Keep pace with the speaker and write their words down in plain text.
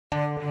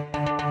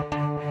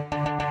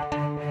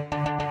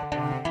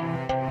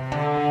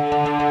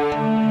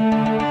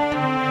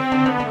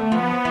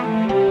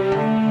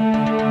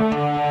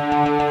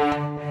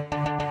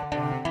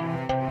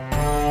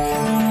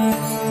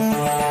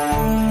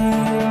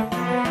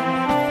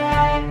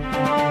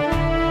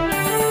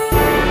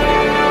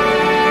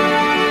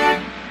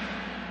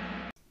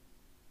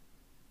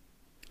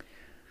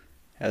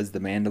Has The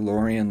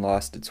Mandalorian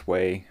lost its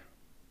way?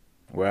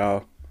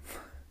 Well,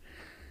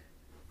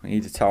 we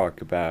need to talk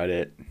about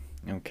it.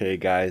 Okay,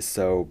 guys,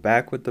 so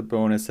back with the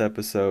bonus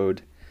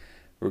episode.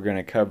 We're going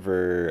to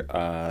cover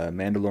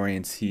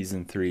Mandalorian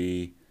Season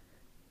 3,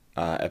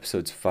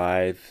 Episodes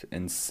 5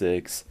 and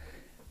 6.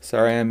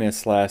 Sorry I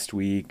missed last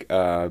week.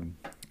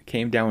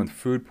 Came down with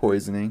food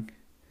poisoning,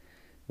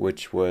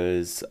 which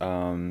was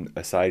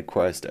a side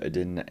quest I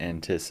didn't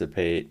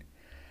anticipate.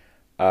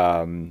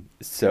 And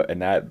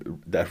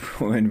that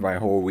ruined my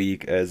whole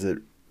week as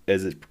it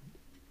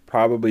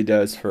probably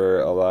does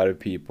for a lot of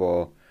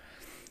people.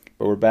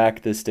 But we're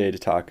back this day to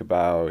talk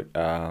about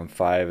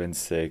 5 and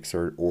 6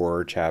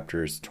 or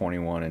chapters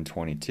 21 and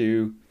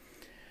 22.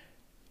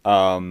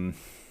 Um,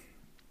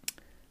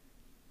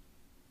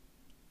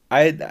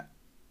 I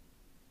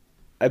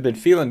I've been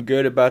feeling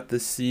good about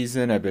this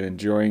season. I've been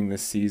enjoying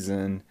this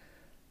season.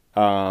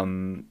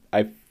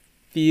 I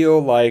feel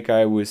like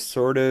I was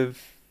sort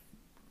of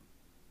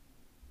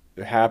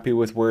happy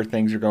with where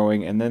things are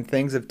going, and then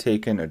things have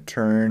taken a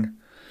turn,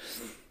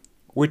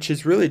 which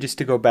is really just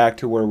to go back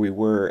to where we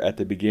were at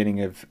the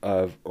beginning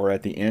of or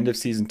at the end of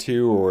season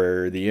 2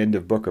 or the end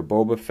of Book of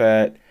Boba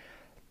Fett,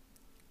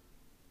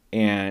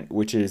 and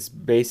which is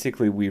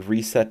basically we've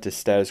reset to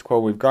status quo.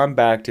 We've gone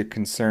back to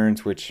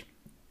concerns which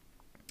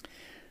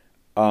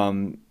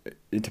um,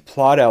 to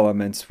plot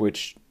elements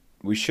which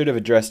we should have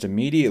addressed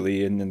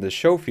immediately, and then the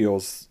show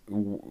feels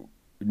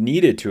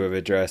needed to have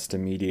addressed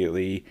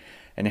immediately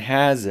and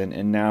hasn't.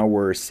 And now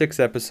we're 6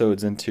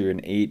 episodes into an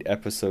 8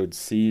 episode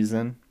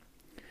season,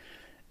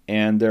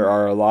 and there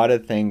are a lot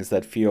of things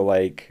that feel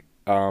like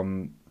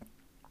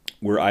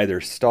we're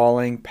either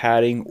stalling,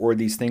 padding, or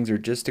these things are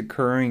just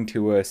occurring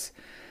to us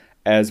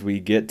as we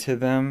get to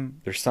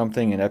them. There's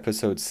something in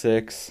episode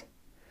 6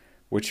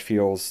 which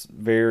feels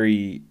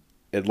very,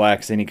 it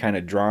lacks any kind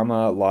of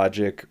drama,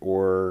 logic,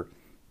 or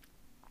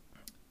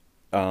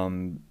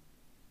um,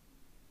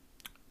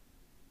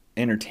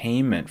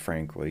 entertainment,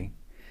 frankly.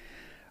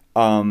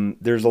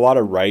 There's a lot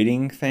of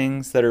writing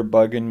things that are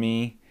bugging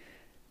me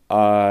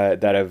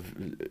that have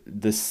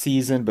this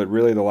season, but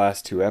really the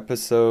last 2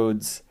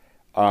 episodes.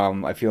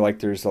 I feel like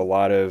there's a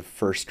lot of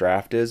first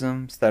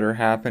draftisms that are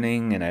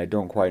happening, and I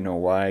don't quite know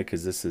why.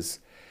 Because this is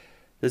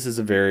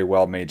a very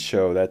well made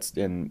show. That's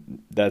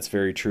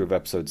very true of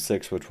episode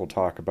 6, which we'll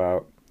talk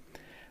about.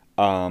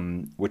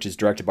 Which is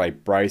directed by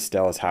Bryce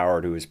Dallas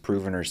Howard, who has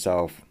proven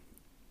herself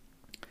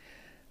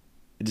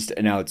just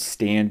an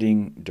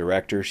outstanding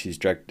director. She's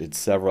directed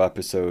several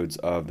episodes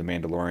of The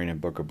Mandalorian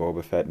and Book of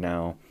Boba Fett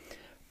now.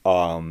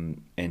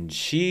 And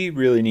she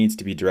really needs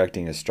to be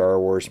directing a Star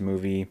Wars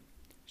movie.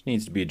 She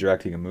needs to be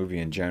directing a movie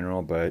in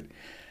general, but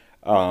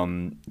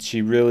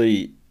she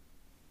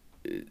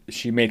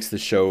makes the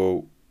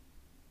show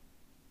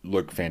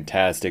look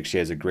fantastic. She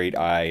has a great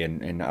eye,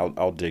 and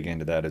I'll dig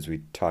into that as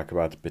we talk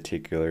about the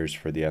particulars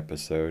for the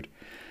episode.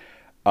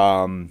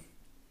 Um,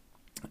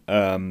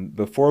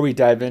 Before we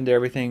dive into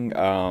everything,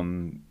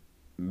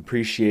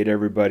 appreciate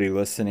everybody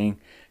listening.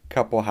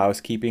 Couple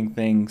housekeeping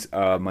things.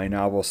 My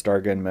novel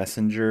Stargun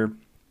Messenger,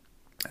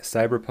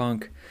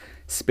 cyberpunk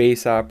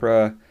space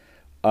opera,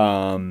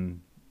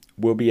 um,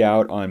 will be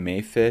out on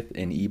May 5th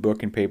in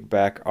ebook and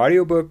paperback.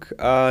 Audiobook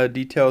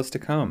details to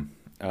come.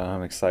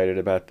 I'm excited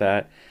about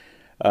that.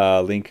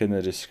 Link in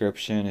the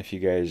description if you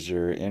guys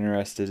are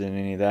interested in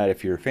any of that.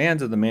 If you're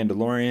fans of The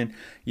Mandalorian,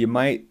 you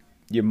might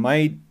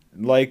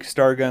like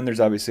Stargun. There's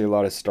obviously a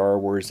lot of Star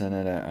Wars in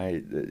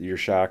it. You're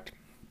shocked.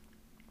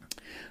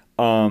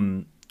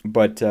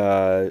 But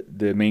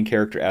the main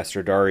character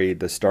Astrodari,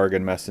 the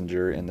Stargun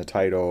messenger in the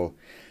title,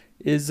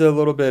 is a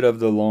little bit of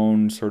the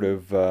lone sort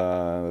of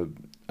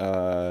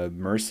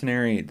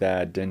mercenary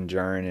that Din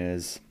Djarin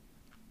is.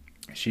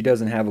 She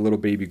doesn't have a little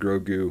baby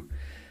Grogu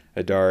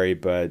Adari,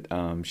 but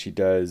she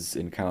does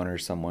encounter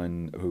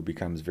someone who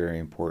becomes very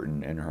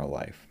important in her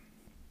life.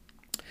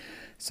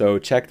 So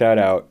check that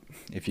out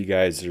if you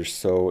guys are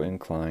so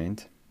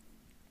inclined.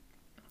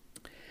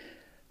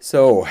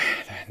 So,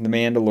 The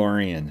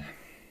Mandalorian.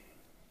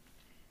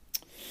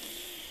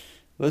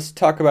 Let's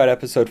talk about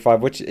episode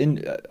 5,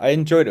 I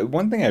enjoyed.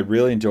 One thing I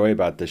really enjoy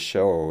about this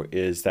show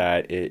is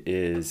that it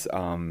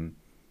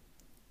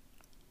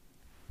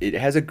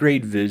has a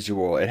great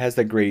visual. It has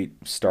that great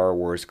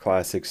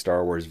classic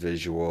Star Wars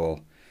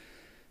visual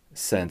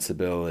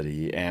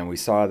sensibility, and we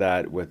saw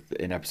that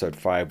in episode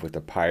 5 with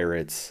the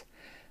pirates,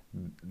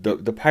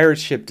 the pirate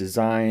ship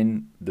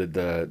design,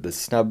 the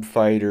snub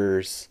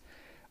fighters,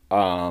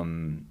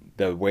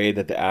 the way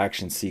that the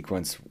action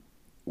sequence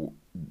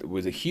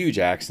was a huge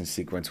action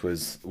sequence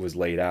was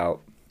laid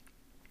out.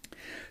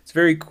 It's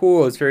very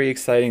cool. It's very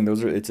exciting.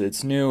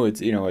 It's new.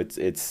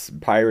 It's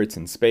pirates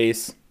in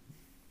space.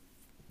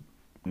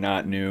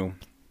 Not new.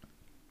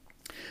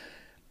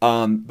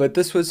 But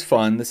this was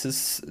fun. This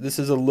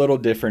is a little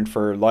different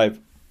for live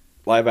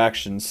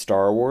action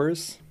Star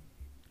Wars,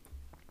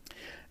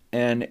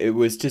 and it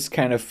was just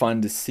kind of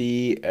fun to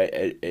see.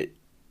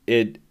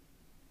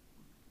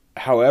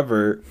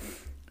 However,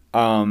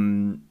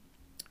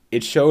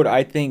 it showed.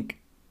 I think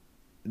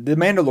the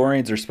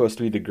Mandalorians are supposed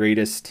to be the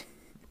greatest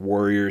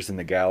warriors in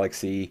the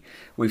galaxy.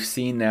 We've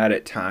seen that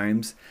at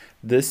times.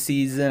 This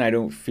season, I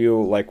don't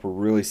feel like we're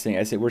really seeing.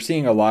 I say we're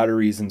seeing a lot of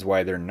reasons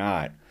why they're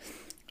not.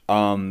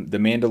 The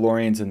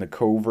Mandalorians in the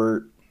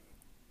covert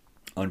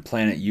on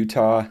planet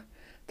Utah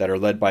that are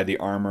led by the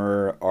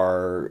armor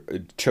are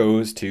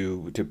chose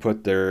to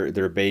put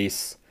their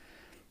base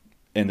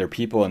and their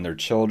people and their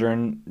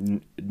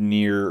children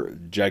near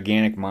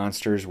gigantic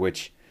monsters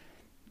which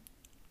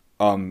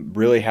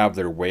really have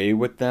their way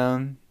with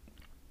them.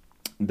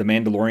 The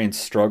Mandalorians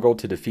struggle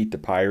to defeat the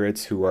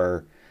pirates who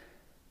are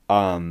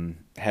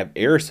have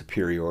air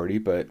superiority,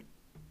 but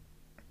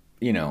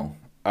you know,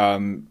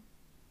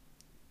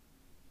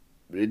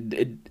 it,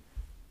 it,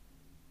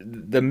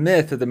 the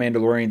myth of the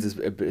Mandalorians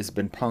has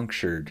been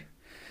punctured,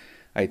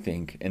 I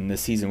think, in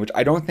this season, which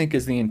I don't think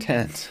is the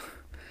intent.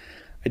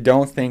 I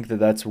don't think that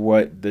that's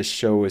what this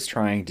show is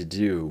trying to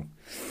do.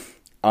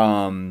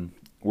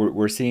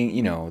 We're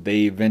seeing,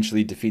 they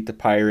eventually defeat the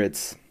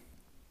pirates,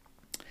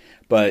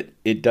 but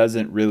it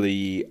doesn't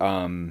really,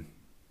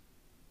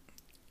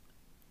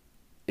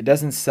 it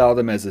doesn't sell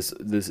them as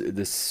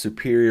this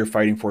superior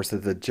fighting force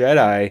that the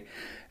Jedi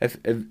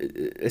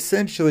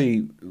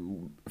essentially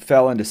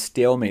fell into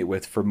stalemate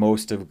with for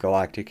most of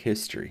galactic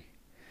history.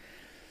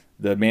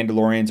 The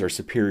Mandalorians are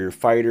superior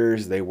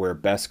fighters. They wear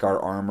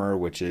Beskar armor,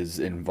 which is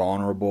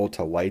invulnerable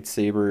to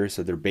lightsabers.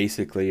 So they're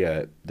basically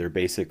a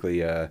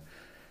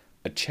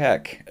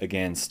check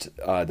against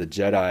the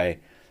Jedi.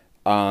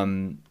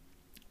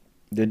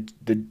 The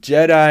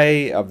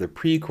Jedi of the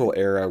prequel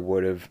era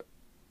would have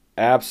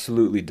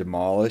absolutely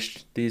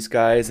demolished these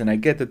guys, and I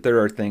get that there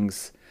are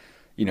things,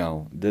 these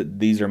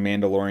are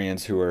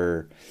Mandalorians who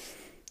are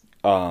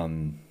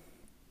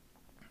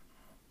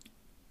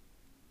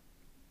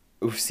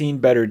who've seen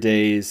better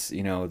days.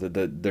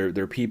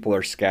 Their people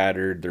are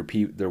scattered,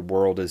 their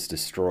world is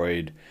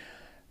destroyed,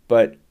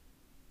 but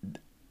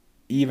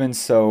even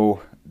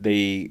so,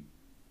 they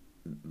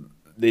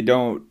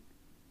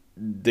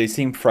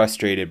seem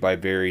frustrated by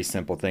very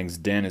simple things.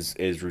 Din is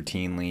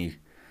routinely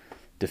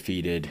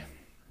defeated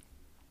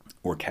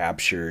or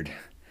captured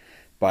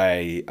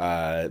by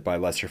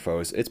lesser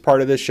foes. It's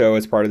part of the show.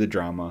 It's part of the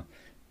drama.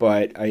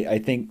 But I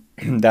think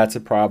that's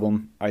a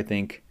problem. I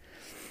think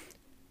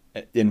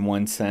in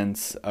one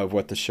sense of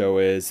what the show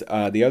is.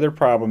 The other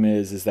problem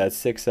is that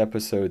 6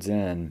 episodes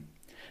in,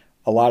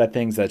 a lot of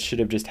things that should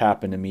have just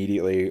happened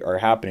immediately are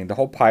happening. The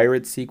whole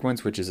pirate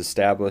sequence, which is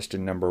established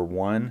in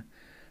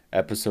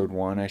episode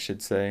 1, I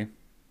should say,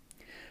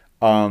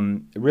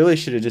 it really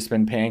should have just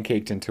been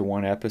pancaked into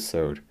one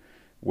episode,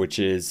 which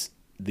is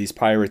these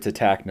pirates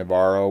attack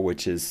Navarro,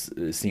 which is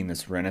seen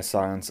this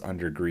renaissance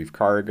under Grief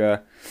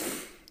Karga.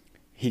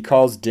 He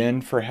calls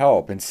Din for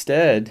help.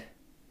 Instead,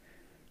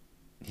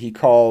 he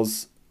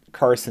calls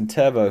Carson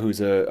Teva, who's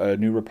a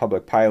New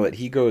Republic pilot.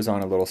 He goes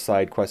on a little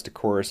side quest to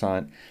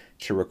Coruscant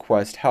to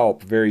request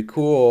help. Very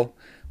cool.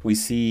 We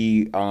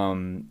see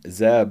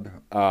Zeb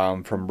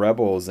from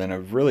Rebels in a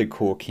really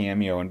cool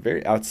cameo and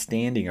very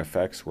outstanding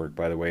effects work,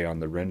 by the way, on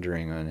the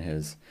rendering on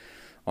his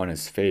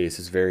face.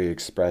 Is very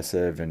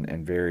expressive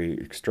and very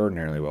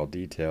extraordinarily well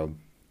detailed.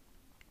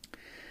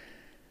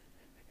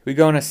 We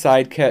go on a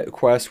side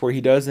quest where he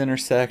does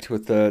intersect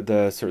with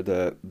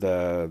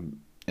the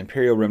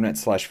Imperial Remnant /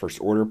 First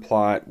Order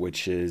plot,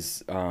 which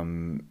is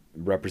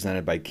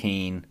represented by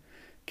Kane,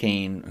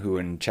 who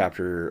in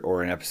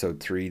episode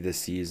 3 this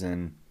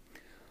season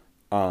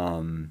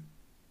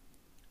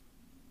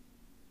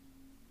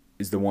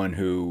is the one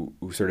who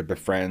sort of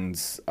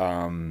befriends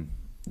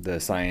the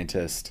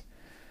scientist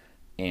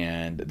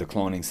and the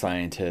cloning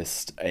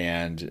scientist,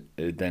 and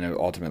then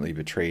ultimately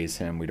betrays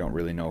him. We don't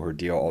really know her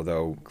deal,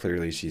 although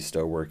clearly she's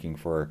still working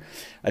for her.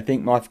 I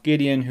think Moff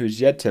Gideon, who's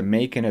yet to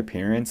make an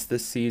appearance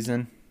this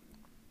season,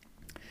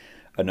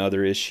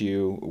 another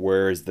issue.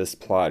 Where is this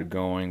plot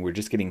going? We're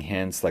just getting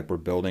hints like we're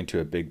building to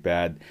a big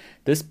bad.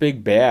 This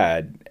big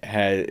bad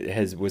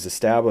was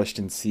established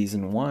in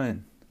season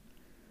 1.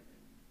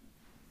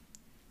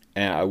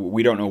 And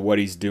we don't know what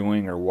he's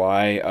doing or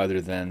why, other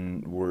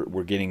than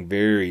we're getting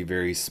very,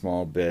 very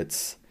small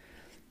bits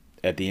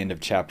at the end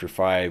of chapter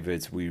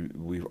 5.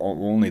 We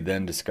only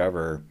then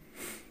discover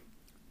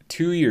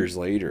 2 years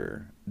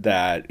later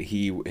that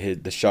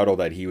the shuttle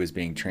that he was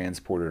being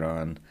transported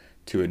on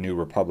to a New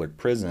Republic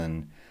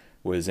prison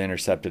was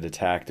intercepted,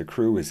 attacked. The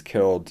crew was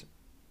killed.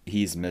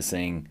 He's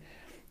missing.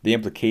 The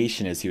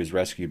implication is he was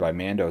rescued by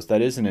Mandos.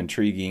 That is an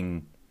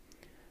intriguing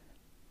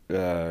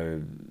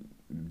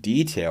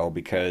detail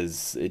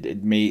because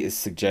it may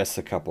suggest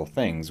a couple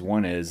things.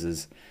 One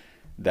is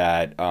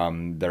that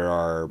there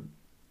are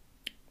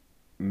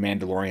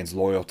Mandalorians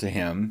loyal to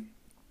him.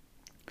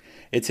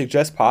 It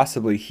suggests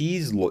possibly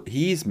he's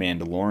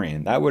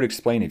Mandalorian. That would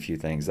explain a few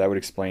things. That would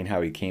explain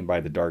how he came by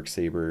the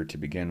Darksaber to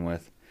begin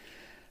with.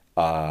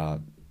 We're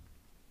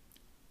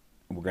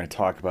going to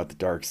talk about the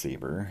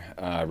Darksaber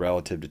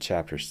relative to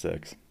Chapter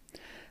 6.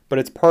 But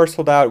it's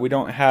parceled out. We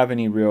don't have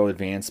any real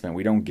advancement.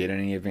 We don't get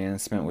any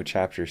advancement with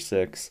Chapter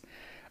 6.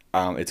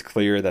 It's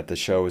clear that the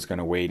show is going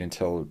to wait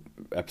until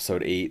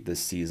episode 8 this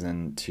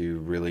season to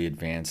really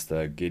advance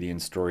the Gideon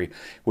story,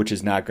 which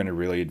is not going to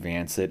really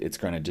advance it. It's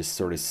going to just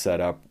sort of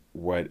set up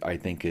what I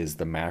think is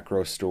the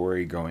macro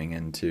story going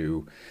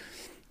into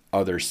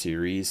other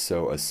series.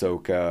 So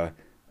Ahsoka,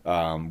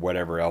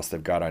 whatever else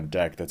they've got on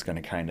deck, that's going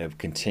to kind of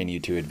continue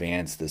to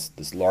advance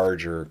this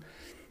larger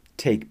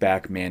take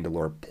back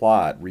Mandalore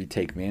plot,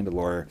 retake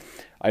Mandalore.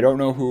 I don't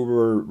know who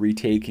we're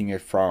retaking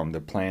it from.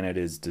 The planet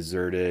is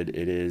deserted.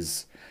 It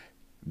is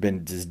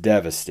been just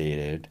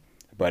devastated.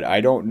 But I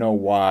don't know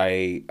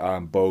why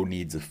Bo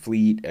needs a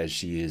fleet, as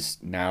she is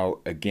now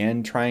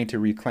again trying to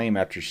reclaim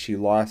after she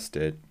lost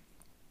it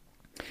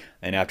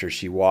and after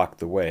she walked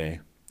the way.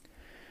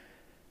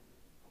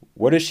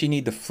 What does she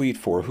need the fleet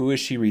for? Who is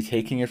she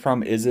retaking it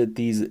from? Is it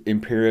these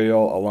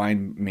Imperial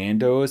aligned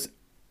Mandos?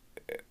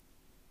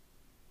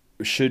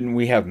 Shouldn't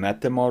we have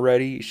met them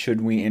already?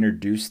 Shouldn't we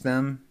introduce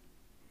them?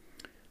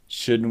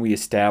 Shouldn't we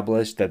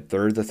establish that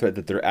they're the threat,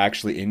 that they're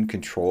actually in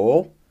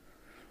control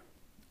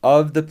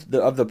of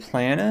the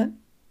planet?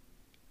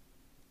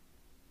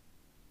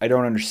 I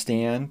don't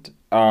understand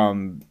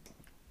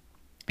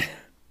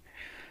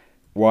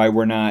why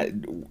we're not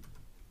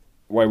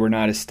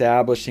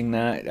establishing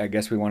that. I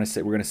guess we're going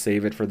to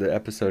save it for the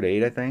episode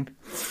 8, I think.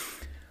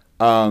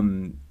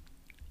 Um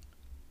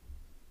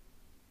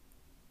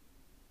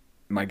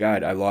my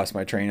god, I lost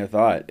my train of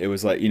thought. It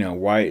was like,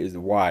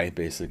 why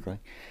basically.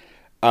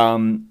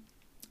 Um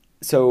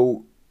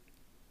so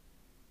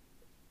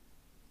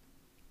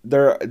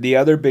the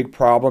other big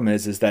problem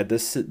is that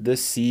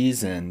this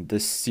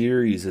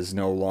series is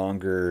no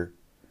longer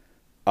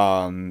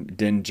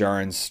Din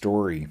Djarin's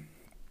story.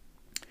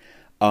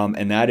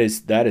 And that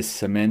is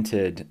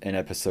cemented in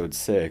episode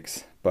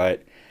 6,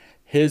 but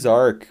his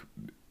arc,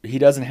 he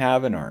doesn't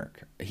have an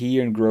arc. He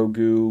and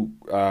Grogu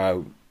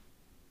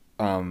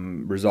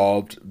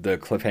resolved the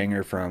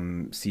cliffhanger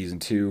from season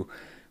 2,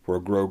 where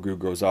Grogu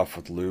goes off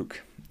with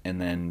Luke, and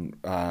then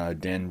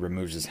Din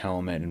removes his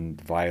helmet and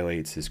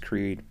violates his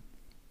creed.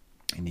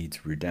 He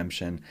needs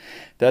redemption.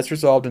 That's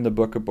resolved in the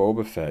Book of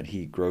Boba Fett.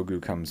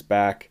 Grogu comes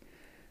back.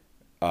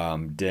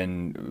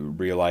 Din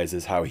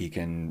realizes how he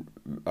can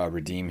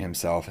redeem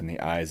himself in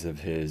the eyes of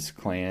his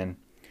clan.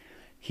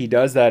 He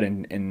does that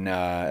in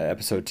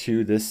episode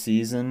 2 this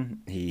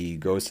season. He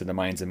goes to the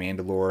mines of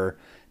Mandalore,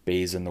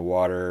 bathes in the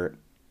water,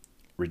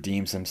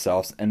 redeems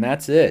himself, and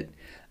that's it.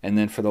 And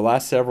then for the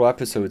last several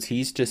episodes,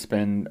 he's just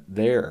been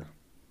there.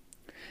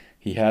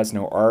 He has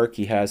no arc,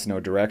 he has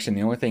no direction.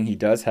 The only thing he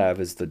does have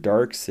is the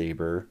dark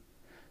saber,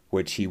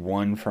 which he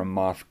won from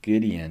Moff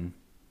Gideon,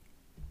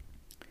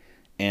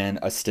 and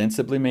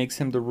ostensibly makes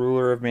him the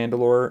ruler of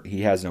Mandalore.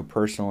 He has no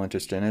personal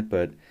interest in it,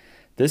 but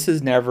this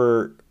is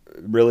never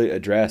really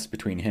addressed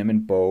between him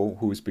and Bo,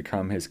 who's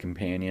become his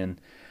companion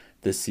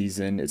this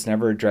season. It's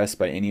never addressed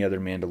by any other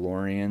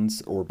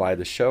Mandalorians or by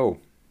the show.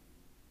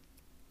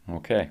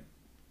 Okay.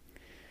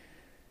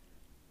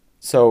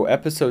 So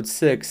episode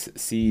 6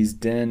 sees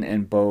Din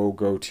and Bo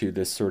go to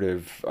this sort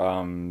of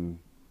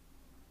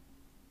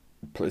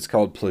it's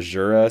called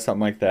Plejura,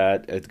 something like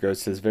that. It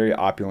goes to this very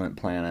opulent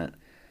planet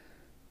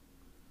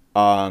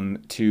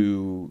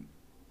to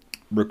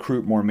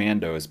recruit more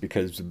Mandos,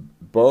 because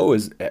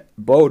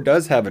Bo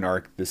does have an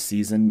arc this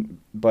season,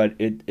 but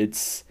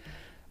it's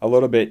a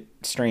little bit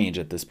strange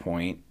at this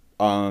point.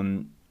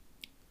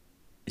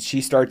 She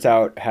starts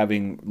out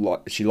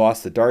she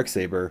lost the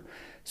Darksaber,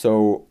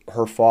 so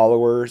her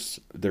followers,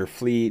 their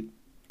fleet,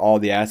 all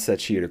the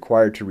assets she had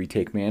acquired to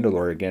retake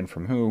Mandalore again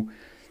from who,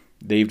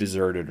 they've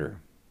deserted her.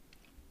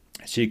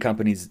 She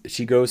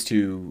goes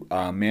to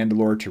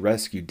Mandalore to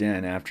rescue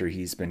Din after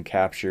he's been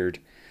captured.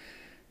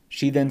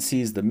 She then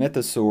sees the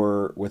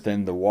mythosaur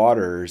within the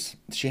waters.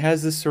 She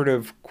has this sort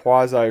of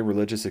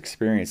quasi-religious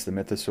experience. The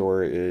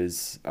mythosaur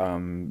is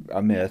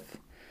a myth,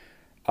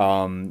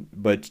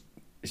 but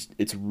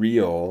it's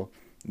real.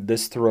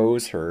 This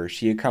throws her.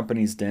 She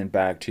accompanies Din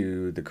back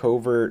to the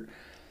covert.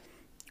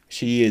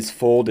 She is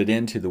folded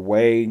into the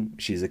way.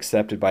 She's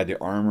accepted by the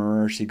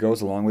armorer. She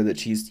goes along with it.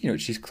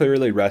 She's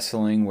clearly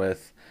wrestling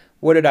with,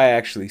 what did I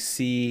actually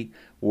see?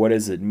 What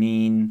does it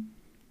mean?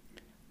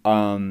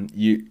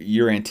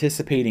 You're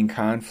anticipating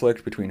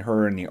conflict between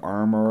her and the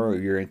armorer.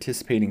 You're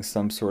anticipating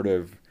some sort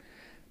of,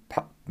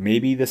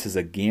 maybe this is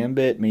a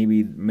gambit.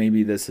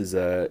 Maybe this is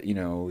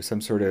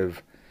some sort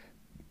of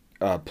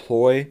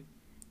ploy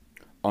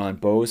on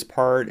Bo's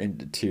part,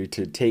 and to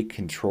take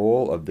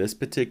control of this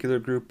particular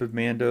group of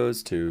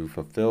Mandos to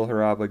fulfill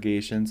her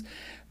obligations.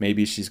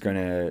 Maybe she's going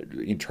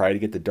to try to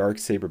get the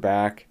Darksaber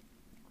back.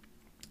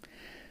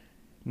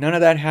 None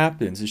of that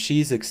happens.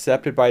 She's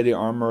accepted by the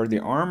armorer. The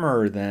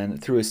armorer then,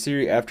 after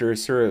a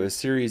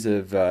series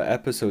of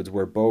episodes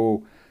where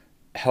Bo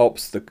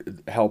helps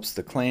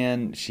the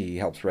clan, she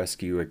helps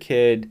rescue a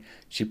kid.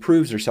 She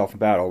proves herself in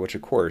battle, which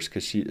of course,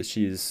 because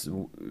she's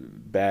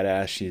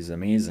badass, she's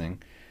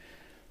amazing.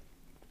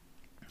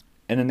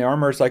 And then the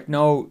armorer's like,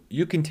 no,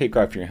 you can take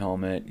off your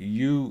helmet.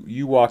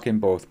 You walk in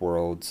both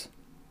worlds.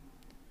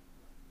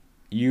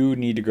 you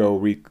need to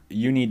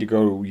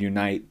go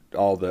unite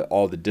all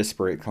the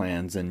disparate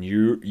clans, and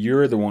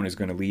you're the one who's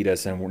going to lead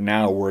us, and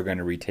now we're going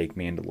to retake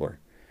Mandalore.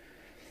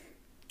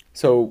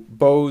 So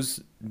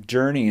Bo's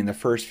journey in the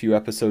first few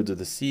episodes of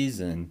the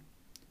season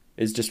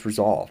is just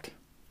resolved.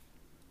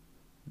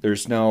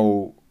 There's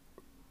no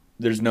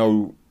there's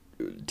no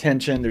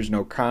tension, there's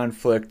no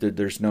conflict,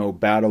 there's no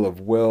battle of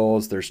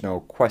wills, there's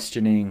no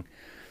questioning,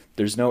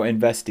 there's no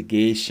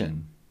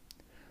investigation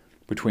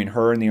between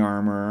her and the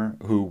armor,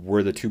 who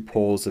were the two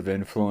poles of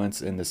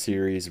influence in the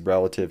series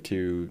relative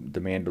to the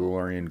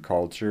Mandalorian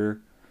culture.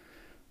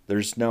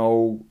 There's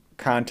no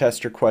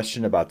contest or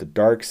question about the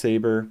dark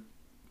saber.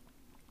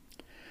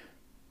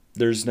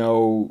 There's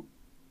no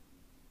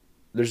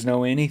there's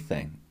no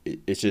anything.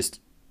 It's just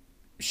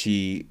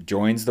she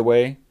joins the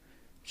way,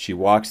 she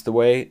walks the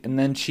way, and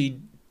then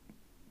she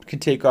can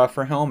take off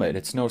her helmet.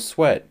 It's no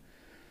sweat.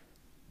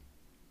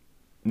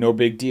 No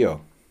big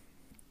deal.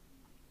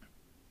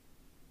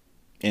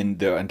 And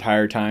the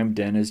entire time,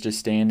 Den is just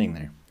standing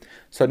there.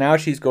 So now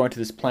she's going to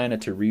this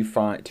planet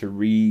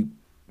to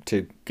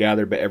to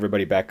gather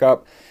everybody back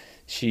up.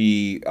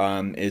 She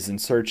is in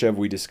search of.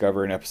 We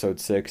discover in episode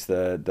 6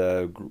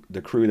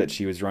 the crew that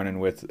she was running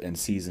with in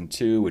season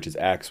 2, which is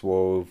Axe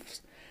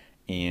Wolves,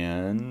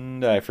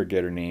 and I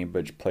forget her name,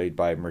 but played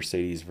by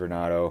Mercedes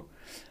Vernado.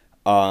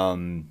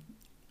 Um,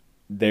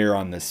 they're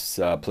on this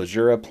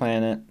Plazura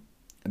planet.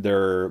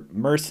 They're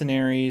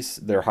mercenaries.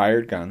 They're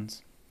hired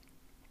guns.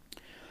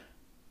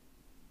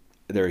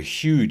 They're a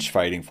huge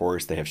fighting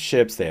force. They have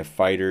ships. They have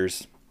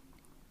fighters.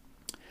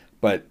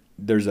 But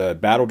there's a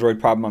battle droid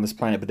problem on this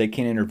planet, but they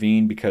can't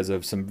intervene because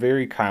of some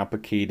very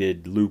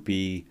complicated,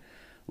 loopy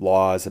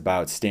laws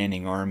about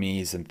standing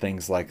armies and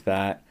things like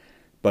that.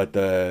 But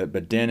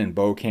Din and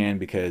Bo can,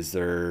 because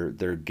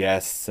they're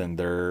guests, and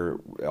they're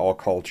all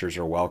cultures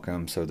are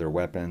welcome, so they're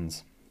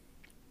weapons.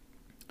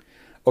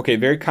 Okay,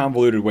 very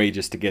convoluted way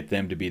just to get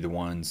them to be the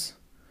ones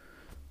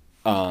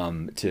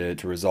to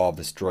resolve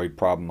this droid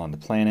problem on the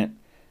planet.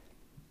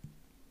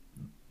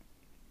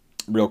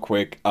 Real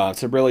quick,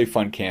 some really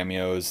fun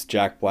cameos.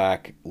 Jack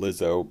Black,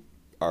 Lizzo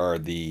are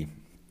the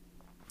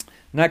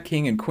not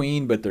king and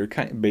queen, but they're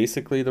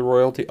basically the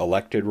royalty,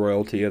 elected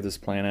royalty of this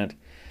planet.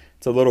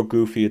 It's a little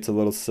goofy, it's a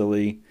little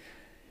silly.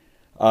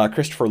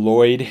 Christopher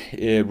Lloyd,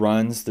 it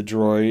runs the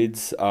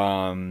droids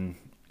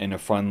in a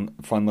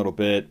fun little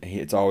bit.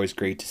 It's always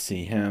great to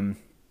see him.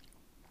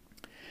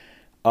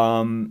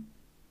 Um,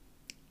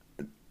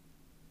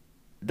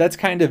 that's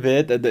kind of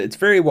it. It's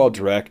very well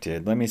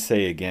directed. Let me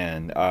say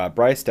again,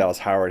 Bryce Dallas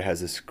Howard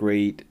has this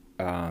great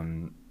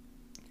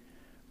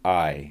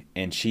eye,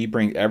 and she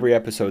brings every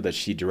episode that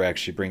she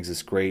directs. She brings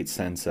this great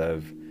sense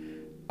of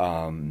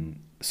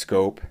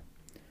scope,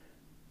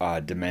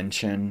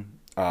 dimension.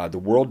 The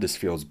world just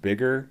feels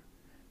bigger.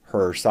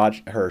 Her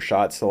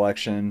shot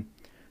selection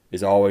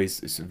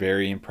is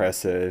very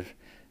impressive.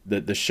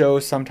 The show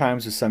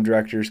sometimes with some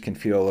directors can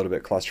feel a little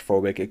bit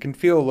claustrophobic. It can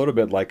feel a little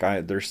bit like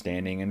they're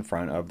standing in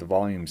front of the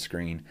volume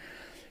screen.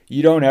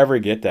 You don't ever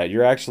get that.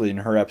 You're actually in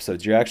her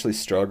episodes. You're actually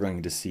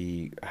struggling to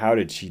see how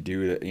did she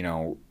do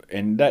that.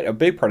 And that a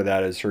big part of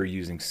that is her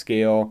using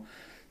scale,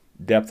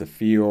 depth of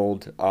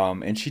field,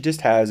 and she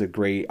just has a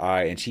great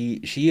eye. And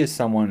she is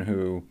someone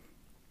who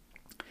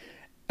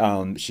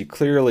she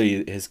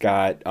clearly has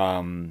got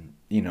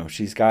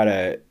she's got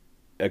a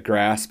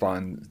grasp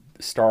on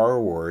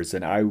Star Wars,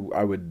 and I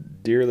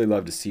would dearly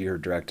love to see her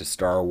direct a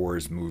Star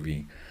Wars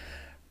movie,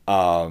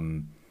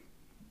 and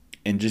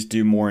just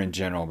do more in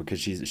general, because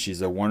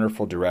she's a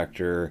wonderful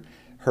director.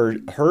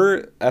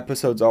 Her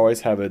episodes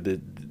always have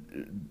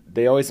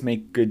they always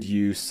make good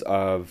use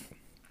of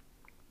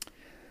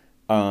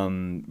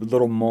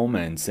little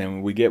moments,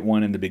 and we get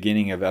one in the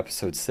beginning of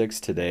episode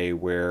 6 today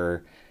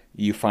where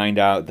you find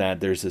out that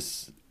there's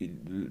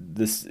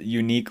this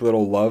unique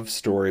little love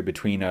story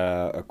between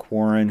a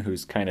Quarren,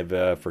 who's kind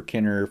of for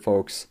Kenner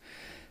folks,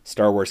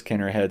 Star Wars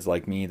Kenner heads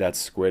like me, that's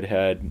Squid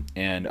Head,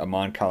 and a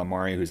Mon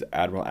Calamari, who's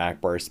Admiral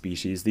Akbar's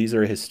species. These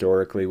are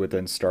historically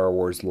within Star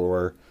Wars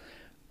lore.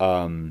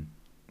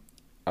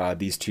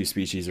 These two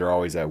species are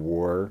always at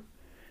war.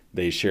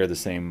 They share the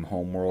same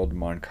homeworld,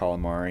 Mon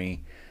Calamari.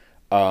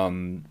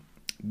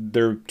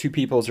 Their two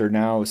peoples are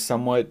now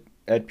somewhat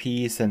at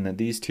peace, and that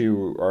these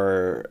two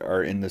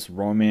are in this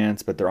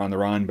romance, but they're on the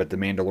run. But the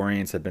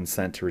Mandalorians have been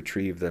sent to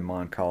retrieve the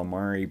Mon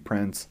Calamari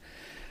prince.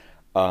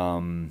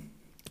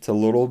 It's a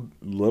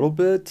little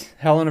bit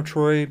Helen of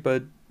Troy,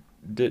 but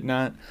did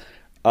not.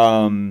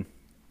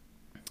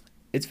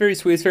 It's very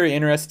sweet. It's very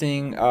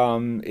interesting.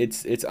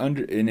 It's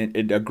under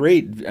and a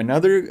great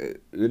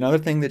another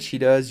thing that she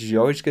does. She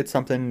always gets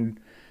something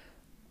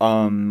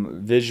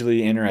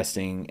visually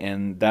interesting,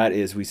 and that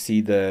is we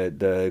see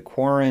the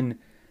Quarren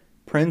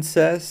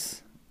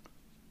princess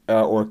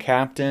or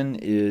captain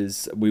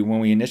is when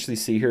we initially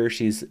see her,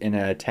 she's in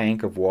a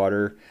tank of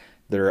water.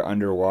 They're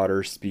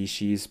underwater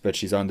species, but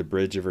she's on the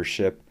bridge of her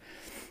ship.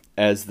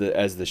 As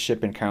the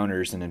ship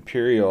encounters an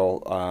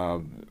Imperial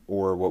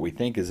or what we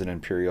think is an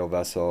Imperial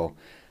vessel,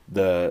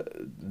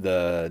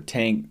 the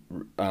tank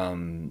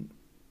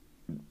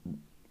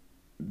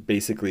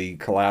basically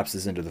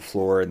collapses into the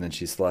floor, and then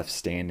she's left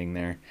standing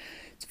there.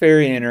 It's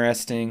very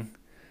interesting,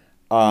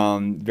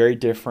 very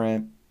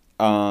different.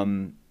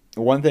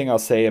 One thing I'll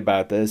say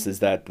about this is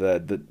that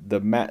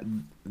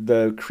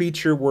the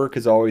creature work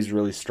is always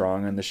really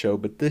strong on the show,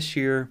 but this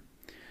year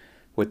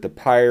with the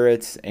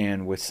pirates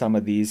and with some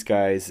of these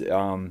guys,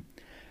 the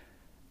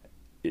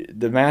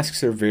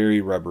masks are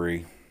very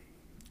rubbery.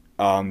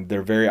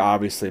 They're very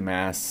obviously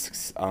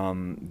masks.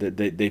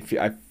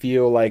 I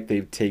feel like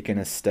they've taken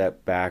a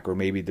step back, or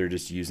maybe they're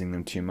just using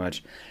them too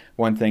much.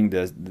 One thing,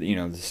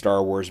 the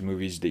Star Wars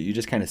movies, that you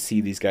just kind of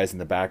see these guys in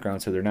the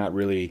background, so they're not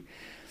really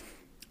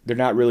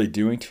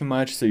doing too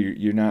much. So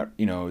you're not,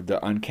 the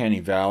uncanny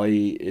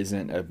valley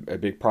isn't a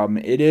big problem.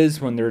 It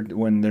is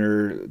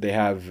they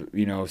have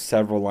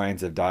several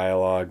lines of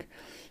dialogue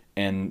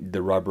and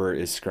the rubber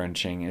is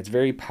scrunching. It's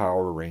very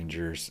Power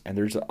Rangers,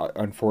 and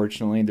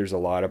unfortunately there's a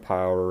lot of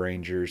Power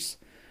Rangers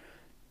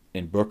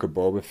in Book of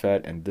Boba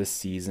Fett and this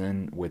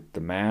season with the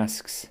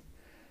masks,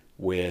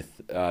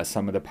 with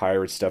some of the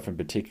pirate stuff in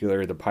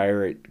particular. The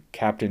pirate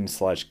captain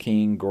slash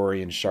king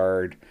Gorian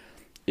Shard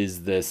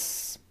is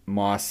this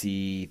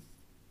mossy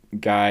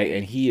guy,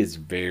 and he is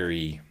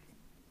very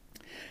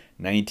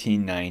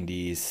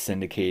 1990s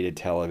syndicated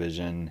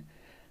television,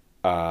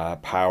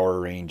 Power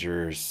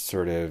Rangers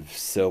sort of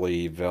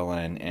silly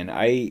villain. And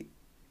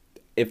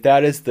if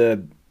that is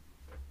the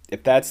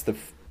if that's the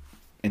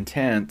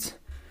intent,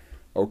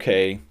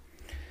 okay.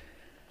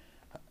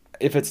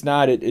 If it's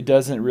not, it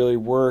doesn't really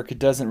work. It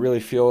doesn't really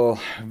feel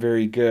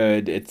very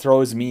good. It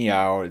throws me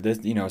out.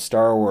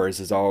 Star Wars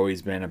has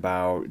always been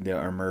about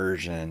the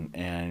immersion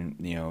and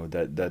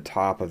the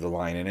top of the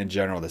line. And in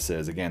general, this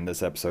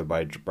episode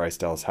by Bryce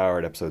Dallas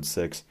Howard, episode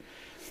 6,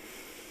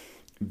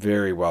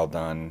 very well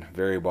done,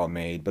 very well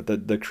made. But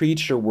the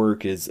creature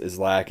work is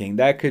lacking.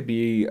 That could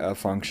be a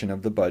function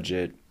of the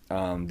budget.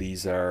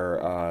 These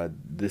are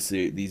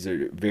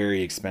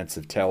very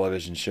expensive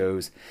television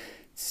shows.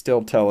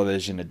 Still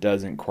television. It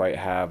doesn't quite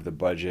have the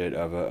budget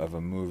of a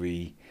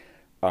movie,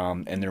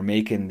 and they're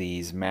making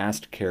these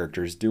masked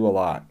characters do a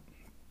lot,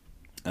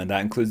 and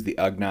that includes the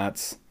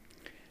Ugnaughts,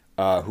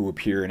 who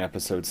appear in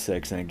episode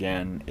 6. And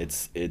again,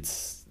 it's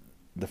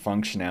the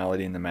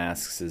functionality in the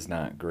masks is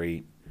not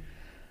great.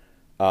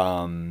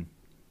 So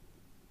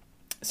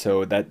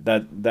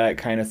that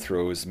kind of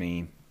throws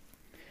me.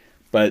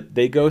 But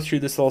they go through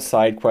this little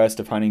side quest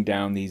of hunting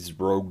down these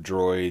rogue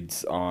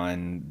droids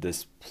on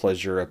this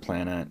Pleasure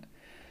planet.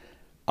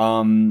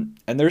 And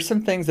there's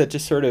some things that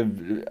just sort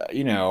of, I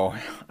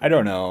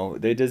don't know.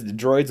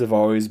 Droids have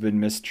always been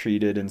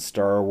mistreated in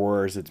Star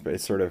Wars.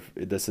 It's sort of,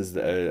 this is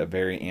a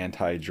very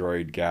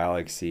anti-droid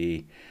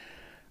galaxy.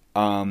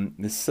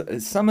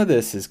 Some of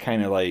this is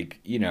kind of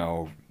like, there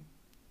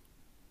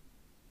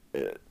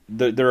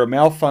are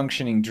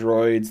malfunctioning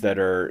droids that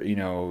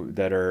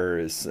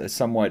are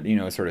somewhat,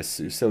 sort of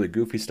silly,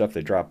 goofy stuff.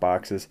 They drop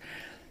boxes.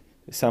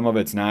 Some of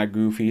it's not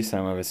goofy.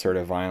 Some of it's sort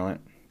of violent.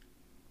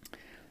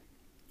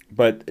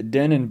 But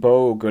Din and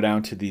Bo go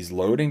down to these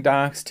loading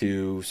docks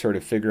to sort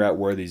of figure out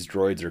where these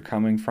droids are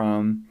coming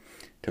from,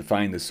 to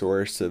find the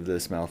source of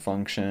this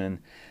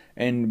malfunction.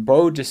 And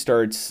Bo just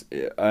starts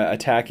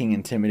attacking,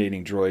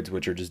 intimidating droids,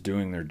 which are just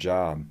doing their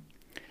job.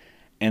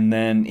 And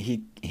then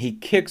he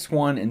kicks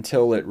one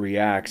until it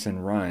reacts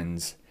and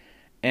runs.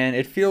 And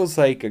it feels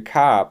like a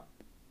cop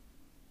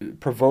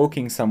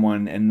provoking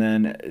someone and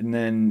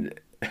then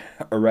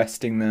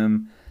arresting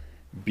them,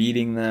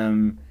 beating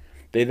them.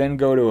 They then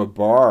go to a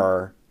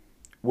bar,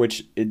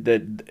 it's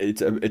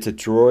a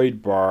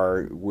droid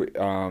bar,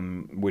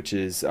 which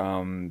is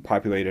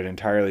populated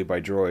entirely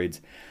by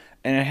droids,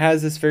 and it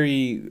has this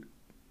very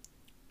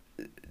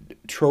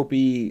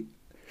tropey,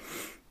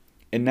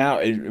 and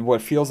now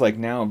what feels like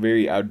now a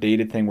very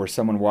outdated thing where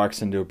someone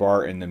walks into a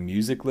bar and the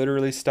music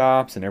literally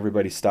stops and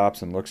everybody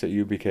stops and looks at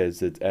you,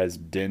 because it's, as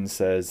Din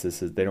says,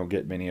 they don't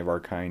get many of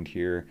our kind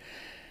here.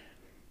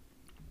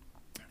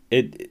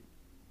 It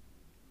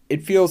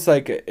feels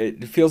like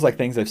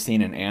things I've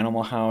seen in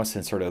Animal House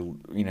and sort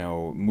of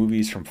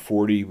movies from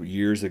 40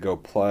 years ago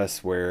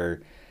plus,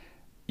 where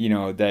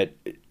that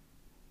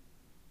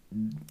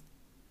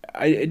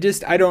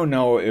I don't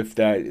know if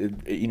that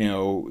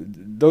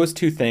those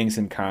two things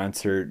in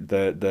concert,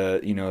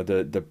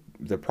 the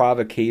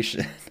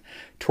provocation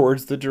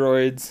towards the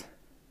droids,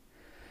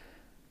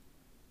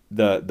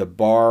 the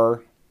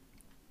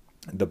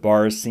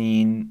bar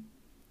scene,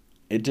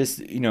 it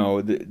just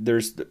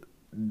there's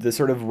the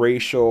sort of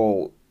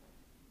racial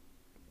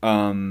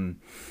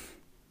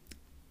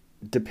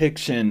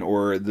depiction,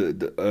 or the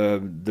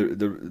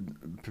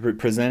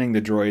presenting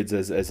the droids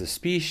as a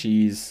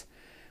species,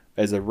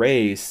 as a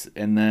race,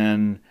 and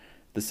then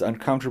this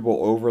uncomfortable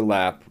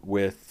overlap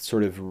with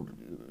sort of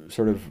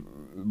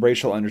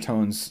racial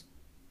undertones,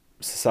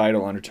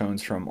 societal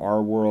undertones from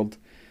our world.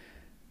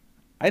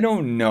 I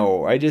don't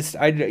know.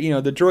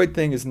 The droid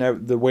thing is never,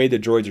 the way the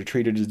droids are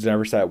treated has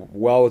never sat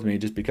well with me,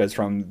 just because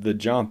from the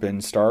jump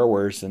in Star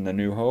Wars and The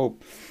New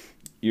Hope,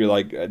 you're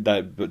like,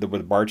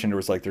 the bartender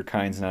was like, their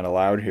kind's not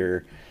allowed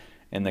here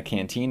in the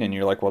canteen, and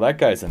you're like, well, that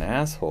guy's an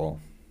asshole.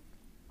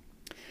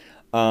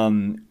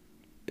 Um,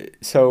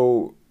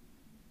 so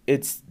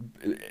it's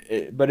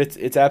but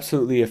it's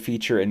absolutely a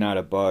feature and not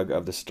a bug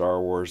of the Star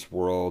Wars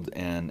world,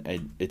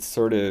 and it's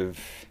sort of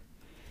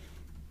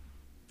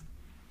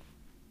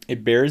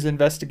it bears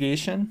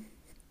investigation.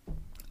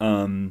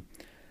 Um,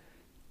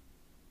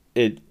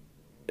 it,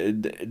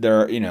 there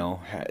are,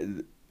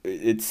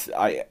 it's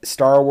I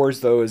Star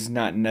Wars though is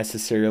not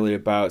necessarily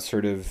about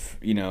sort of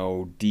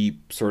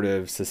deep sort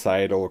of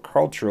societal or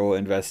cultural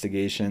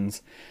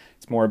investigations.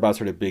 It's more about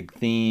sort of big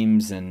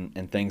themes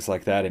and things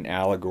like that and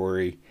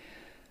allegory.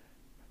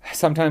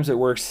 Sometimes it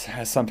works,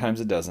 sometimes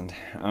it doesn't.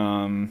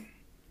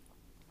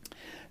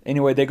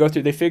 Anyway,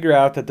 they figure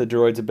out that the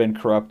droids have been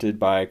corrupted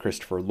by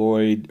Christopher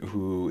Lloyd,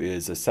 who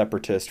is a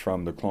separatist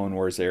from the Clone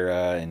Wars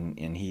era,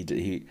 and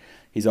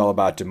he's all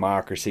about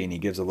democracy, and he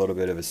gives a little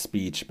bit of a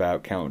speech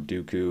about Count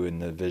Dooku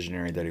and the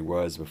visionary that he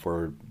was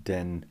before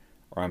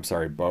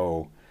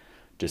Bo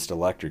just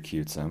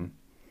electrocutes him.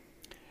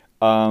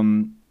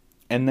 And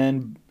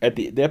then at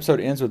the episode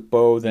ends with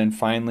Bo then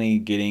finally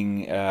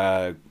getting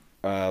the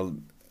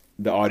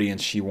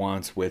audience she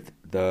wants with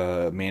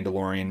the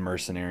Mandalorian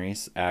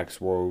mercenaries,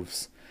 Axe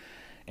Woves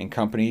and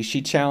company.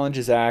 She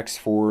challenges Axe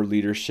for the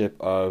leadership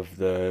of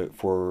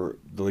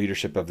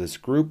this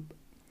group,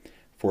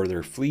 for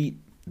their fleet.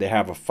 They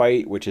have a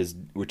fight, which is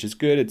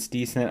good. It's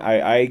decent.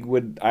 I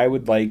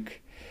would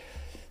like,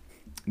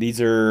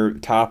 these are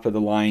top of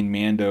the line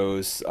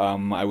Mandos.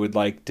 I would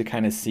like to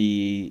kind of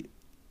see,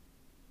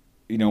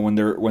 when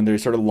they're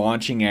sort of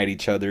launching at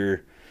each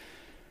other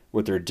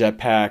with their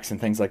jetpacks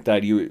and things like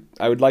that.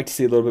 I would like to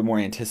see a little bit more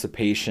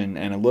anticipation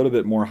and a little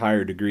bit more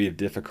higher degree of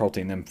difficulty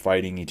in them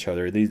fighting each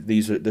other.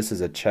 This is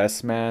a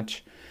chess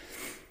match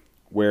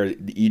where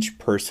each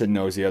person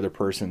knows the other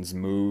person's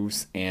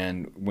moves,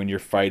 and when you're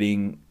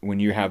fighting, when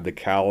you have the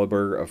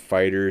caliber of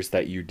fighters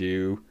that you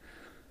do,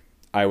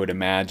 I would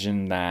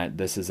imagine that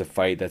this is a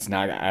fight that's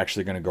not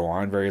actually going to go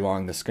on very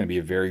long. This is going to be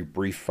a very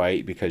brief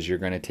fight because you're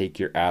going to take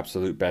your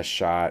absolute best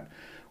shot,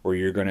 or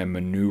you're going to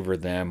maneuver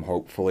them,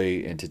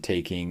 hopefully, into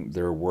taking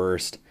their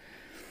worst.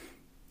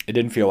 It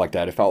didn't feel like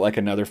that. It felt like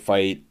another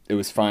fight. It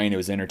was fine. It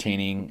was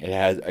entertaining. It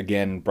had,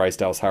 again, Bryce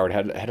Dallas Howard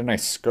had a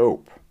nice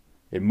scope.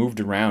 It moved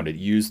around. It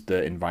used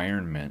the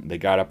environment. They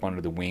got up under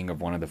the wing of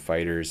one of the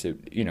fighters.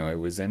 It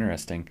was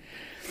interesting.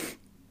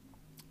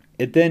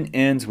 It then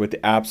ends with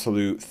the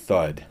absolute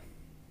thud.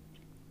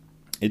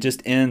 It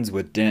just ends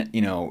with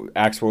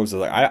Axe Woves is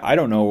like, I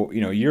don't know,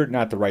 you're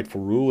not the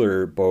rightful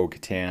ruler, Bo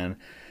Katan,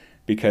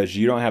 because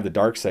you don't have the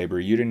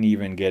Darksaber. You didn't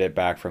even get it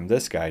back from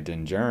this guy,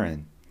 Din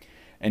Djarin.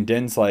 And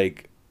Din's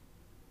like,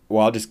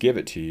 well, I'll just give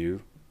it to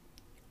you.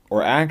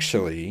 Or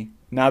actually,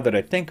 now that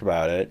I think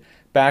about it,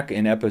 back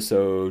in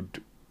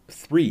episode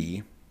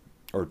 3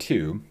 or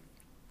 2,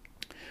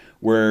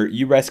 where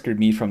you rescued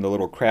me from the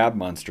little crab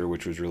monster,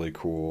 which was really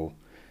cool.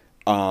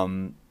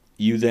 The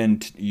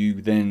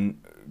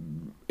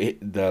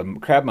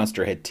crab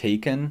monster had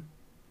taken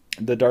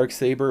the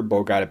Darksaber.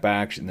 Bo got it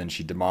back, and then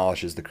she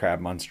demolishes the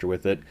crab monster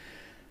with it.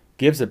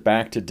 Gives it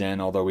back to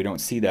Din, although we don't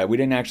see that. We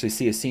didn't actually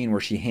see a scene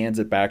where she hands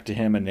it back to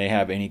him and they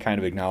have any kind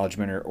of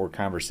acknowledgement or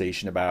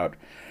conversation about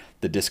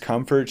the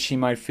discomfort she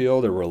might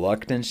feel, the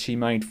reluctance she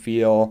might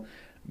feel,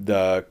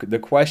 the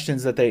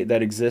questions that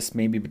exist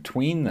maybe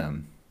between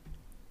them.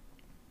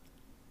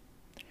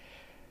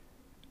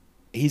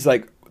 He's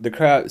like, the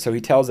crab, so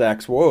he tells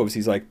Axe Woves,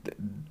 he's like,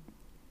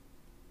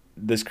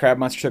 this crab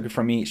monster took it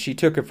from me, she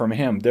took it from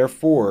him,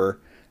 therefore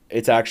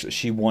it's actually,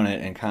 she won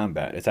it in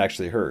combat, it's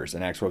actually hers.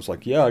 And Axe Woves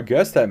like, yeah, I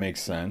guess that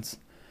makes sense.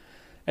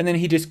 And then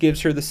he just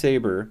gives her the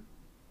saber,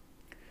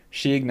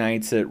 she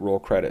ignites it, roll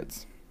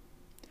credits.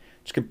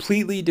 Which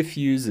completely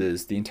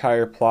diffuses the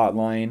entire plot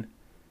line,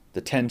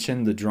 the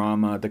tension, the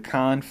drama, the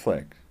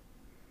conflict.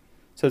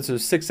 So it's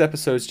those 6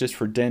 episodes just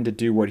for Din to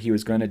do what he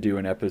was going to do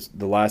in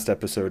the last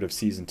episode of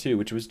season 2,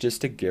 which was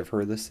just to give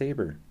her the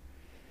saber.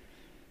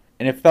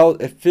 And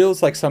it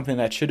feels like something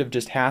that should have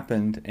just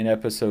happened in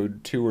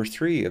episode 2 or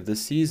 3 of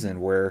this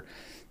season, where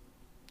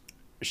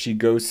she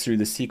goes through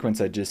the sequence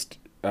I just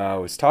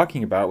was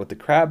talking about with the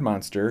crab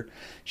monster.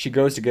 She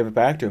goes to give it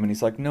back to him, and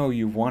he's like, "No,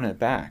 you've won it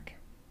back."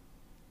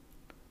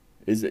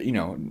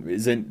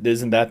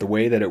 Isn't that the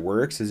way that it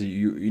works?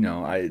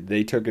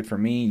 They took it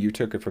from me, you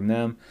took it from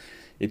them,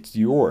 it's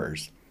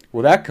yours.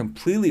 Well, that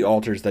completely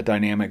alters the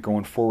dynamic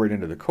going forward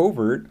into the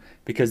covert,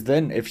 because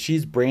then if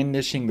she's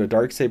brandishing the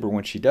Darksaber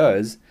when she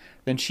does,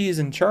 then she is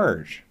in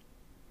charge,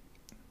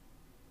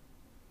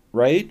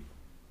 right?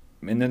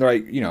 And then they're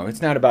like,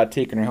 it's not about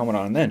taking her helmet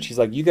on, and then she's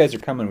like, you guys are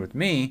coming with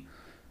me.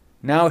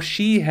 Now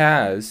she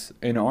has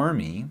an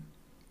army.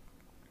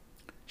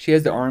 She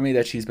has the army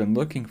that she's been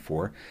looking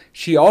for.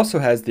 She also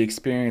has the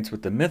experience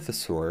with the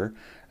Mythosaur.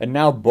 And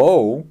now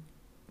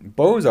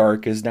Bo's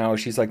arc is now,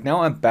 she's like,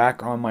 now I'm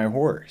back on my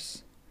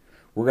horse.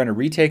 We're going to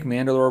retake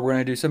Mandalore. We're going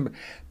to do some...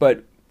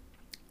 But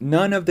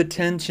none of the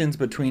tensions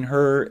between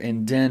her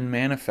and Din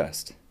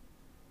manifest.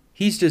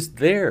 He's just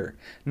there.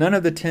 None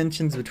of the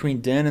tensions between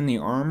Din and the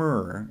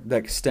armorer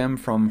that stem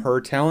from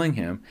her telling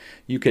him,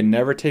 you can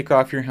never take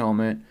off your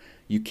helmet.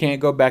 You can't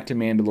go back to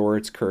Mandalore.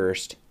 It's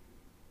cursed.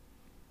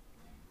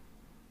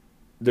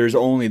 there's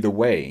only the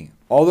way.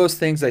 All those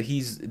things that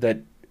he's that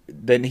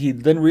then he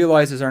then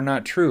realizes are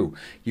not true.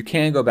 You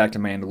can go back to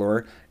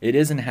Mandalore. It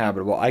is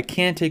inhabitable. I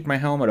can take my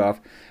helmet off.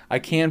 I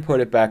can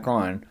put it back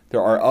on.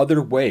 There are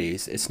other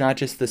ways. It's not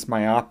just this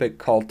myopic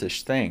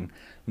cultish thing.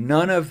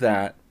 None of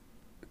that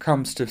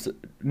comes to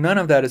none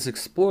of that is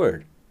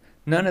explored.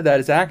 None of that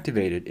is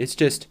activated. It's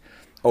just,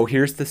 oh,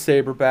 here's the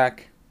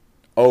saberback.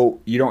 Oh,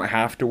 you don't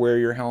have to wear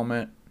your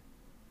helmet.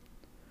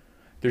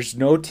 There's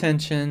no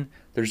tension.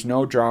 There's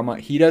no drama.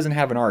 He doesn't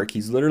have an arc.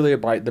 He's literally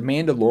the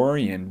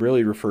Mandalorian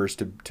really refers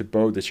to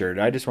Bo this year.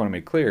 And I just want to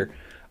make clear,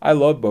 I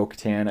love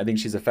Bo-Katan. I think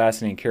she's a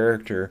fascinating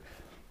character.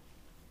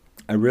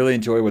 I really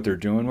enjoy what they're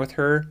doing with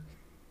her.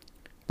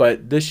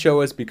 But this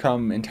show has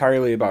become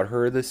entirely about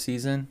her this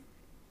season.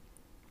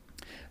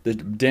 The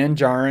Din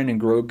Djarin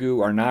and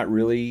Grogu are not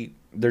really.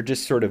 They're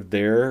just sort of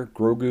there.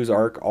 Grogu's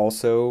arc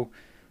also,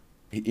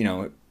 you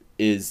know,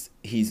 is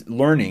he's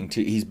learning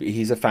to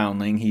he's a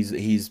foundling.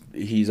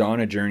 He's on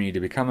a journey to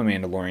become a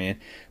Mandalorian,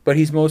 but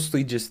he's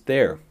mostly just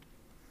there.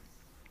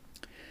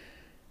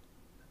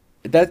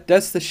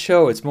 That's the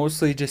show. It's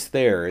mostly just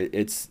there.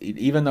 It's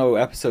even though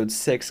episode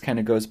 6 kind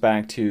of goes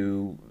back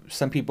to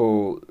some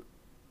people.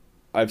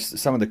 I've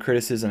some of the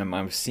criticism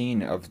I've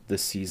seen of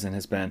this season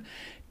has been,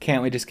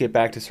 can't we just get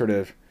back to sort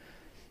of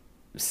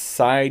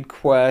side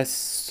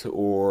quests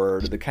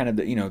or the kind of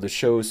the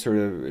show sort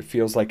of it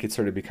feels like it's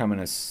sort of becoming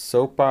a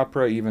soap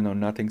opera even though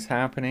nothing's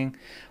happening.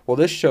 Well,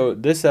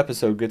 this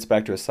episode gets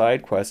back to a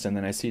side quest, and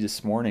then I see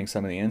this morning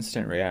some of the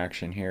instant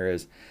reaction here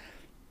is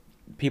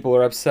people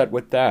are upset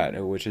with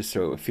that, which is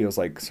so it feels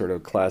like sort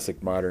of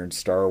classic modern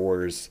Star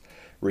Wars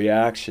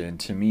reaction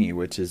to me,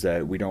 which is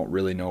that we don't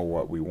really know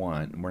what we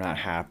want. We're not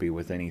happy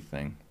with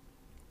anything.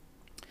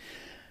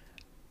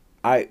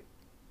 I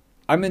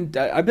I've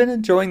been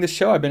enjoying the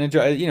show. I've been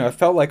enjoying. I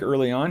felt like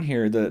early on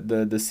here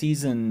the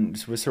season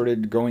was sort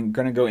of going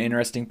to go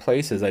interesting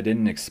places. I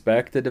didn't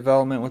expect the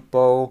development with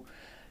Bo,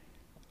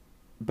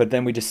 but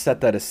then we just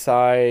set that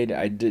aside.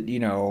 I did,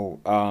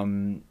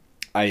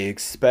 I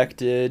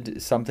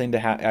expected something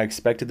to I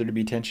expected there to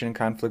be tension and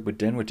conflict with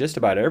Din with just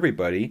about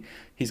everybody.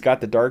 He's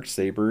got the dark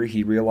saber.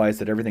 He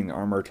realized that everything the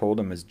armor told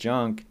him is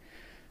junk.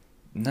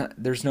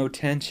 There's no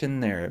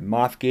tension there.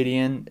 Moff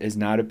Gideon has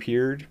not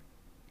appeared.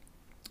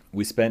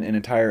 We spent an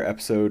entire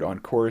episode on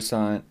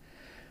Coruscant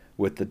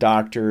with the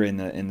Doctor and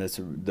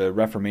the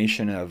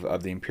reformation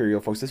of the Imperial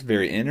folks. It's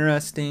very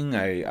interesting.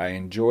 I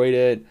enjoyed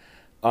it.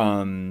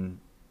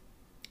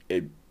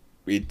 It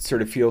it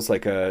sort of feels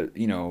like it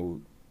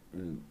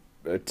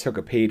took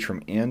a page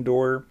from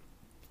Andor.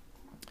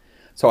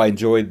 So I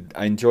enjoyed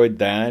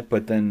that.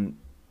 But then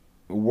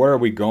where are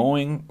we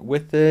going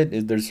with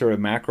it? There's sort of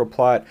macro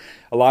plot.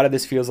 A lot of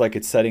this feels like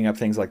it's setting up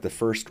things like the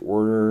First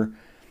Order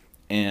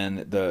and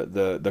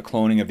the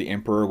cloning of the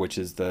Emperor, which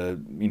is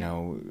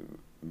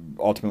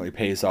ultimately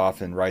pays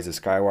off in Rise of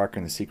Skywalker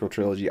and the sequel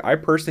trilogy. I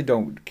personally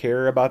don't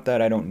care about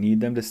that. I don't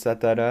need them to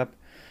set that up.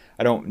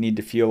 I don't need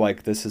to feel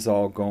like this is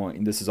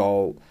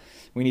all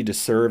we need to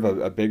serve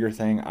a bigger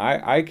thing.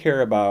 I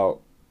care about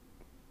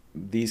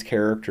these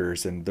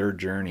characters and their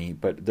journey,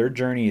 but their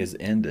journey is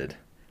ended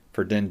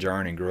for Din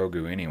Djarin and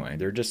Grogu anyway.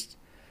 They're just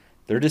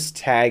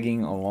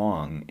tagging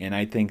along, and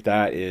I think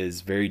that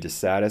is very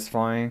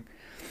dissatisfying.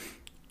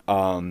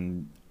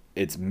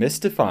 It's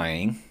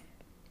mystifying.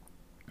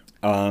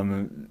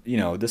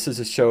 This is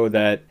a show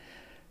that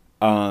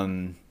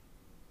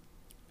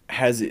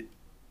has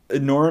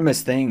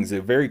enormous things,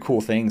 very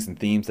cool things and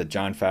themes that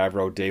Jon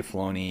Favreau, Dave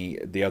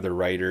Filoni, the other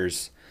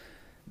writers,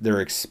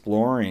 they're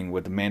exploring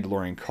with the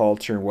Mandalorian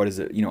culture. What is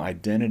it?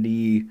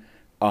 Identity.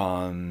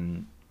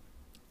 Um,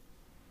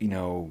 you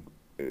know,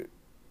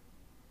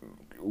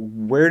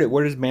 where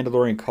does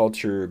Mandalorian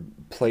culture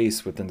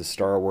place within the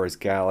Star Wars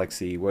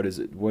galaxy? What does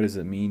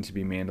it mean to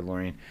be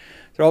Mandalorian?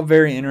 They're all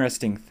very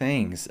interesting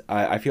things.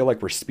 I feel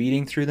like we're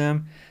speeding through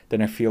them.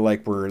 Then I feel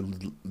like we're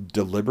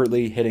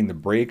deliberately hitting the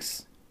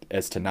brakes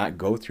as to not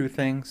go through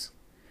things.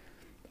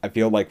 I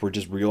feel like we're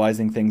just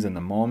realizing things in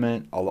the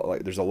moment.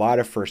 There's a lot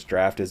of first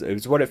draft.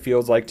 Is what it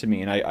feels like to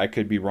me, and I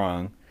could be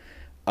wrong.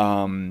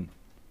 Um,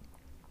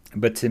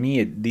 but to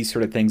me, these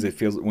sort of things, it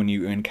feels when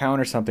you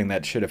encounter something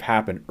that should have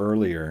happened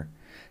earlier,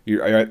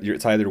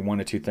 it's either one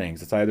of two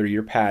things. It's either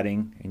you're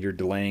padding and you're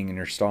delaying and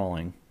you're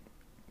stalling,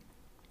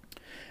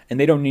 and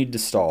they don't need to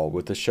stall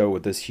with the show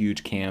with this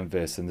huge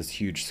canvas and this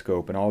huge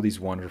scope and all these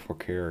wonderful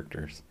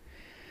characters.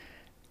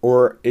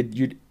 Or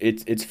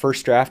it's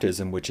first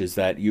draftism, which is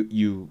that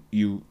you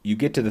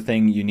get to the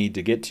thing you need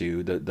to get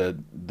to,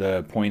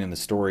 the point in the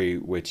story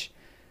which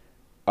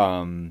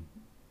um,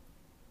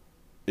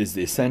 is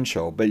the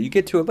essential, but you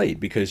get to it late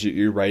because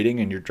you're writing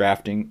and you're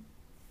drafting,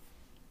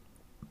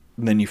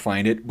 and then you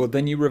find it, well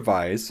then you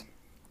revise,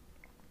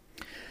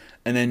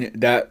 and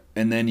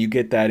then you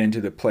get that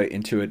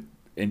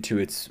into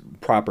its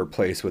proper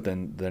place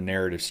within the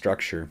narrative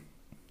structure.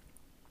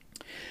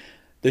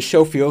 This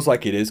show feels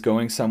like it is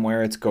going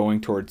somewhere. It's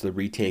going towards the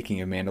retaking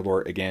of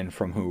Mandalore again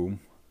from whom.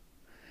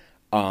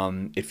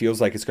 It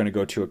feels like it's going to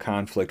go to a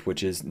conflict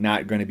which is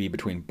not going to be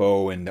between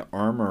Bo and the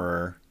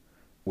Armorer,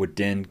 with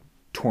Din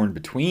torn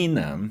between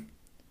them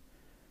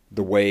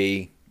the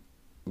way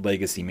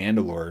Legacy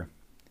Mandalore,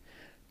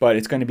 but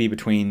it's going to be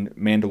between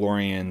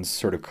Mandalorians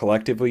sort of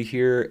collectively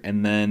here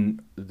and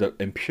then the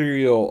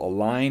Imperial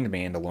aligned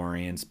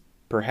Mandalorians,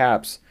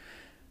 perhaps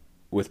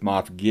with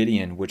Moff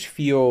Gideon, which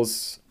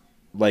feels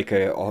like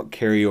a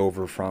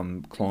carryover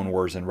from Clone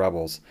Wars and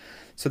Rebels.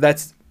 So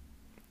that's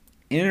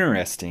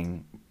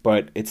interesting,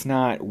 but it's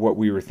not what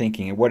we were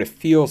thinking. And what it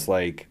feels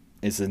like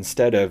is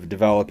instead of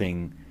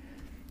developing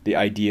the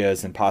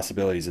ideas and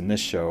possibilities in this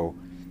show,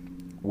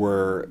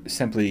 we're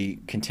simply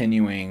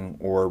continuing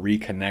or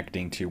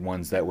reconnecting to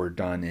ones that were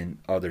done in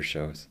other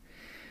shows.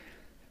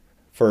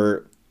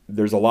 For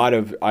there's a lot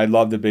of I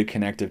love the big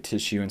connective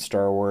tissue in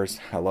Star Wars.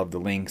 I love the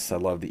links. I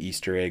love the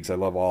Easter eggs. I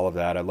love all of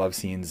that. I love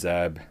seeing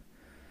Zeb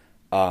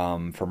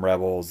from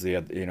Rebels,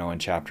 in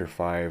Chapter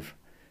 5.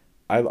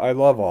 I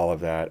love all of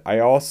that. I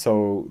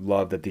also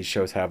love that these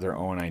shows have their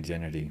own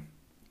identity.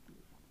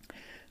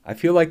 I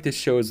feel like this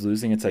show is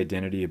losing its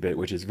identity a bit,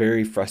 which is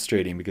very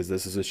frustrating because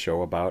this is a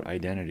show about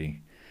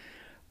identity.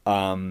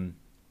 Um,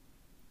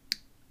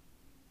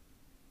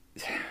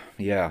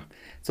 yeah.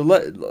 So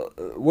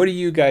what do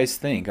you guys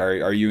think?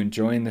 Are you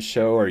enjoying the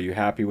show? Are you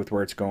happy with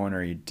where it's going?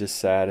 Are you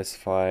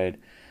dissatisfied?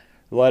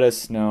 Let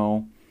us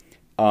know.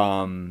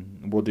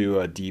 We'll do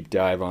a deep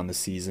dive on the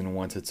season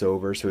once it's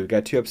over. So we've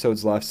got 2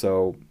 episodes left.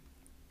 So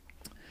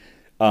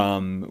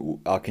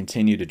I'll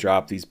continue to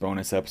drop these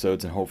bonus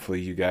episodes, and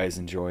hopefully you guys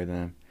enjoy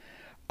them.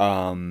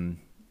 Um,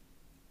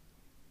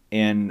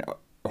 and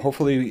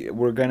hopefully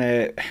we're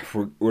gonna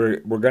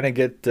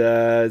get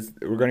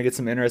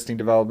some interesting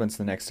developments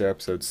in the next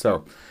episode.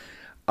 So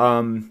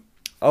um,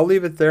 I'll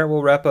leave it there.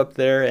 We'll wrap up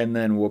there, and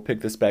then we'll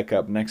pick this back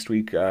up next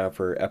week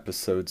for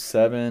episode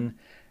 7.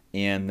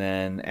 And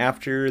then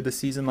after the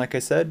season, like I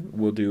said,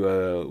 we'll do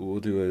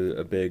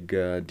a big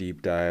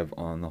deep dive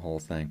on the whole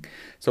thing.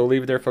 So we'll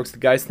leave it there, folks.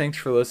 Guys, thanks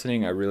for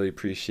listening. I really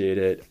appreciate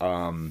it.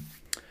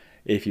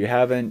 If you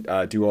haven't,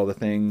 do all the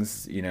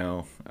things.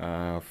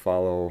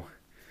 Follow,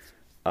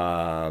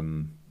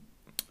 um,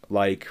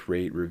 like,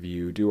 rate,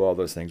 review, do all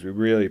those things. We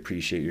really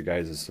appreciate your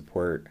guys'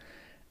 support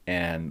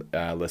and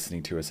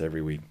listening to us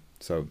every week.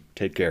 So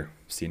take care.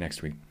 See you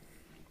next week.